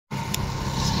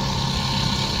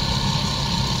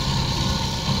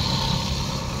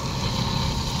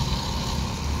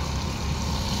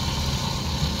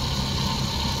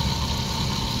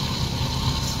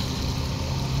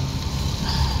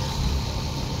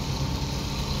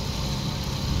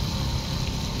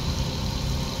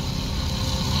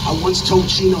once told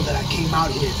Chino that I came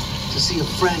out here to see a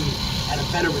friend at a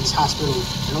veterans hospital,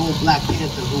 an old Black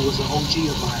Panther who was an OG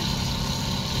of mine.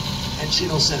 And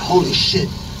Chino said, holy shit,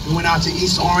 we went out to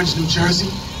East Orange, New Jersey.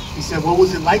 He said, what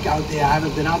was it like out there? I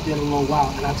haven't been out there in a long while.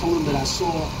 And I told him that I saw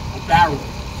a barrel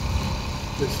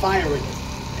with fire in it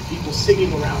and people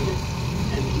singing around it.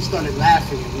 And he started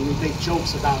laughing, and we would make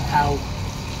jokes about how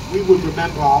we would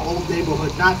remember our old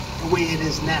neighborhood, not the way it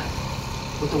is now,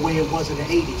 but the way it was in the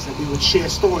 80s. And we would share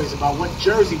stories about what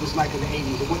Jersey was like in the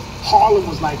 80s and what Harlem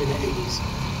was like in the 80s.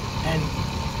 And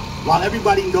while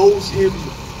everybody knows him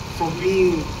for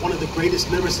being one of the greatest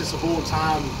lyricists of all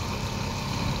time,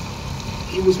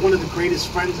 he was one of the greatest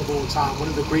friends of all time, one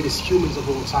of the greatest humans of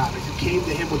all time. If you came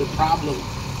to him with a problem,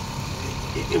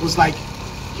 it was like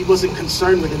he wasn't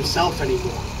concerned with himself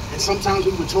anymore. And sometimes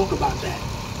we would talk about that.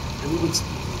 And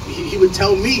he would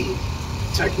tell me,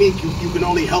 technique, you can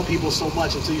only help people so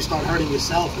much until you start hurting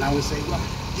yourself. And I would say, well,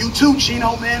 you too,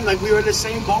 Chino, man. Like, we were in the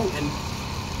same boat. And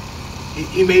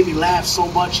he made me laugh so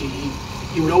much.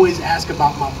 He would always ask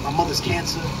about my mother's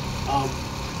cancer.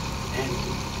 And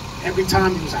every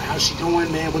time he was like, how's she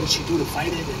doing, man? What did she do to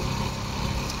fight it?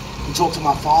 And he talked to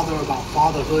my father about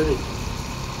fatherhood. And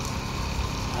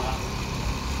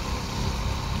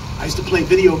I used to play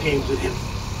video games with him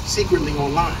secretly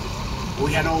online. And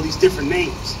we had all these different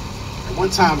names. And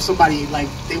one time somebody, like,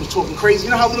 they was talking crazy.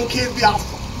 You know how little kids be out,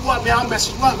 what, man, I'll mess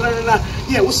you up, blah, blah, blah.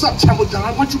 Yeah, what's up, Templeton?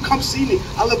 Why don't you come see me?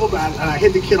 I live over, and I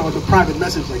hit the kid on the private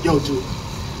message, like, yo, dude,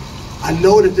 I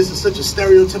know that this is such a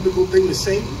stereotypical thing to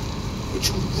say, but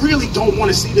you really don't want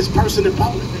to see this person in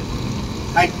public.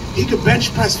 Like, he could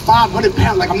bench press 500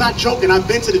 pounds. Like, I'm not joking. I've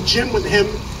been to the gym with him.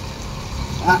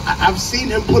 I've seen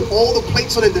him put all the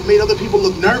plates on it that made other people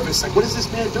look nervous. Like, what is this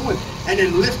man doing? And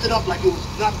then lift it up like it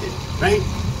was nothing, right?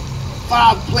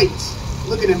 5 plates.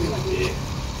 Looking at me like, yeah.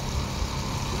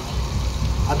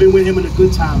 I've been with him in the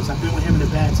good times. I've been with him in the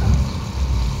bad times.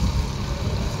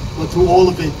 But through all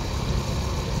of it,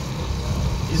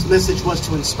 his message was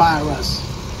to inspire us.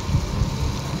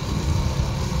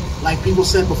 Like people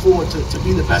said before, to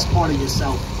be the best part of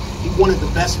yourself. He wanted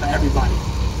the best for everybody.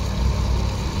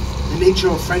 The nature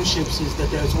of friendships is that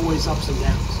there's always ups and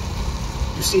downs.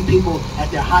 You see people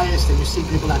at their highest and you see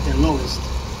people at their lowest.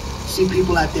 You see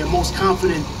people at their most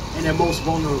confident and their most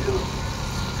vulnerable.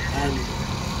 And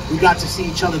we got to see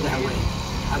each other that way.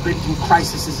 I've been through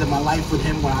crises in my life with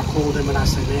him where I called him and I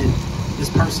said, man, this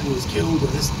person was killed or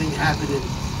this thing happened, and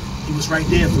he was right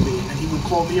there for me. And he would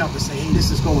call me up and say, hey,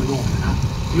 this is going on. And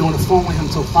I'd be on the phone with him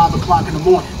till 5 o'clock in the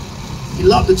morning. He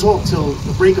loved to talk till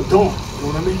the break of dawn, you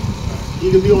know what I mean? He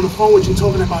can be on the phone with you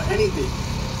talking about anything.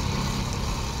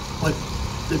 But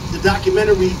the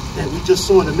documentary that we just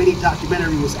saw, the mini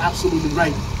documentary, was absolutely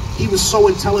right. He was so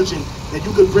intelligent that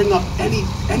you could bring up any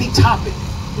topic,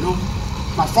 you know?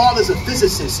 My father's a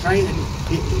physicist, right?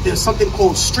 And there's something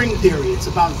called string theory. It's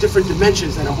about different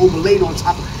dimensions that are overlaid on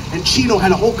top of. And Chino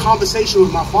had a whole conversation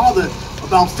with my father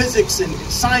about physics and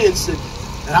science. And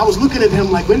I was looking at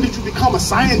him like, when did you become a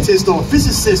scientist or a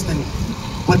physicist?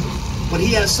 But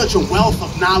he has such a wealth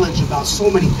of knowledge about so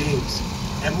many things.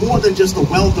 And more than just a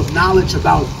wealth of knowledge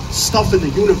about stuff in the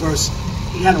universe,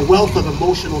 he had a wealth of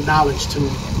emotional knowledge too.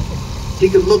 He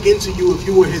could look into you if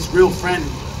you were his real friend,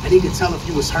 and he could tell if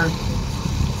you was hurt.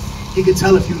 He could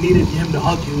tell if you needed him to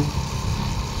hug you,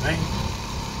 right?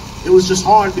 It was just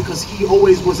hard because he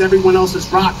always was everyone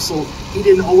else's rock, so he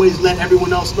didn't always let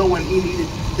everyone else know when he needed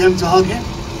them to hug him,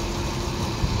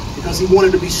 because he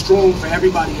wanted to be strong for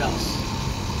everybody else.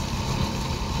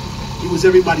 He was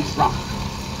everybody's rock.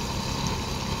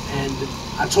 And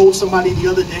I told somebody the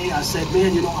other day, I said,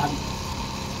 man, you know,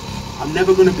 I'm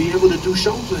never going to be able to do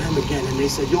shows with him again. And they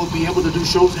said, you'll be able to do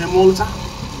shows with him all the time.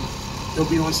 He'll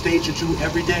be on stage with you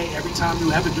every day, every time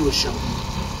you ever do a show.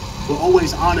 We'll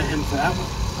always honor him forever.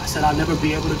 I said, I'll never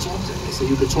be able to talk to him. They said,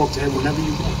 you can talk to him whenever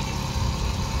you want.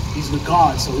 He's with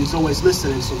God, so he's always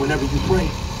listening. So whenever you pray,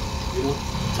 you know,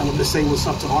 tell him to say what's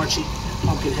up to Archie and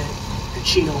Pumpkinhead and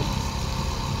Chino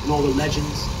and all the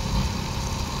legends.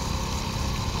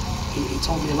 He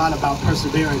told me a lot about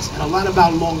perseverance and a lot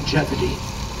about longevity,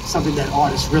 something that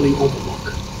artists really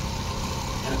overlook.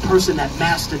 And a person that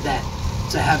mastered that,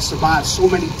 to have survived so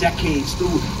many decades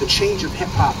through the change of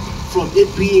hip-hop, from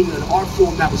it being an art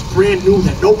form that was brand new,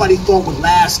 that nobody thought would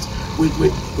last, with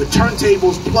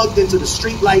turntables plugged into the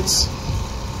street lights.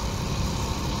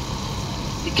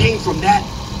 It came from that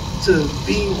to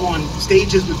being on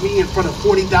stages with me in front of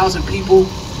 40,000 people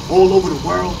all over the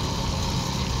world,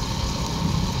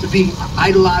 to being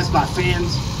idolized by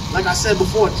fans. Like I said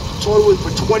before, toured with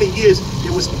for 20 years,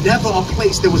 there was never a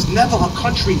place, there was never a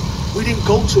country we didn't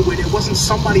go to where there wasn't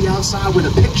somebody outside with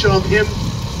a picture of him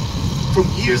from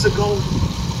years ago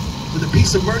with a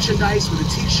piece of merchandise, with a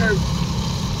t-shirt.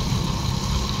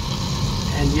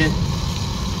 And yet,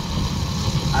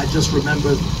 I just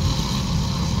remember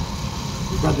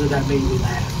the brother that made me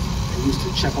laugh and used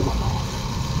to check on my mom.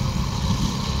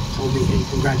 Told me, hey,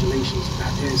 congratulations, you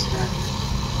got this, that.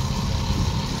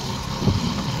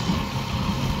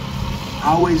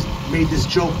 I always made this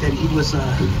joke that he was,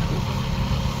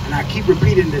 and I keep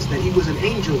repeating this, that he was an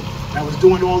angel that was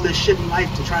doing all this shit in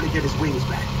life to try to get his wings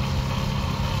back.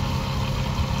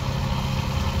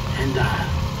 And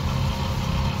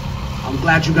I'm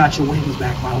glad you got your wings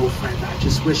back, my old friend. I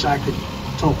just wish I could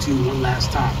talk to you one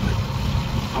last time, but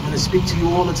I'm gonna speak to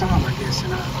you all the time, I guess,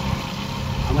 and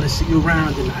I'm gonna see you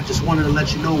around, and I just wanted to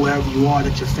let you know wherever you are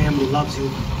that your family loves you,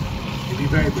 and be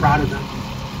very proud of them.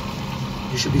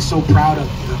 You should be so proud of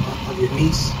your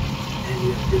niece and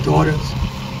your daughters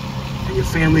and your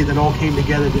family that all came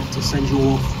together to send you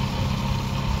off,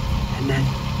 and that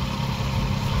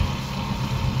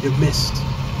you're missed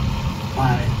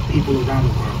by people around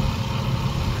the world.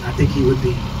 And I think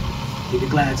he'd be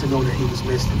glad to know that he was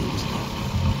missed and he was loved.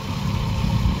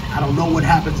 I don't know what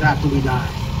happens after we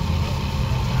die,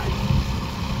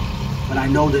 but I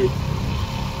know that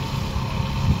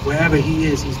wherever he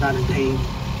is, he's not in pain.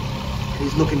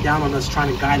 He's looking down on us,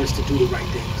 trying to guide us to do the right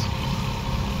things.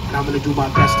 And I'm going to do my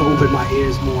best to open my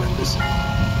ears more and listen.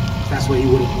 That's what he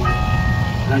would have wanted.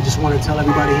 And I just want to tell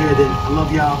everybody here that I love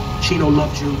y'all. Chino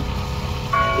loved you.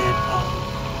 And that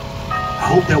I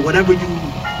hope that whatever you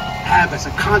have as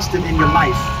a constant in your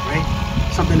life, right?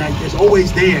 Something that is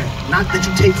always there, not that you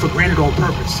take for granted on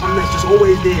purpose. Something that's just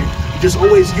always there. You're just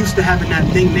always used to having that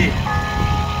thing there.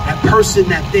 That person,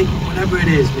 that thing, whatever it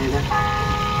is, man.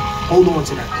 Hold on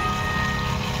to that thing.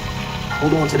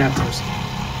 Hold on to that person.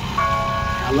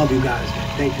 I love you guys,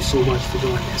 man. Thank you so much for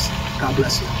doing this. God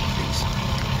bless you.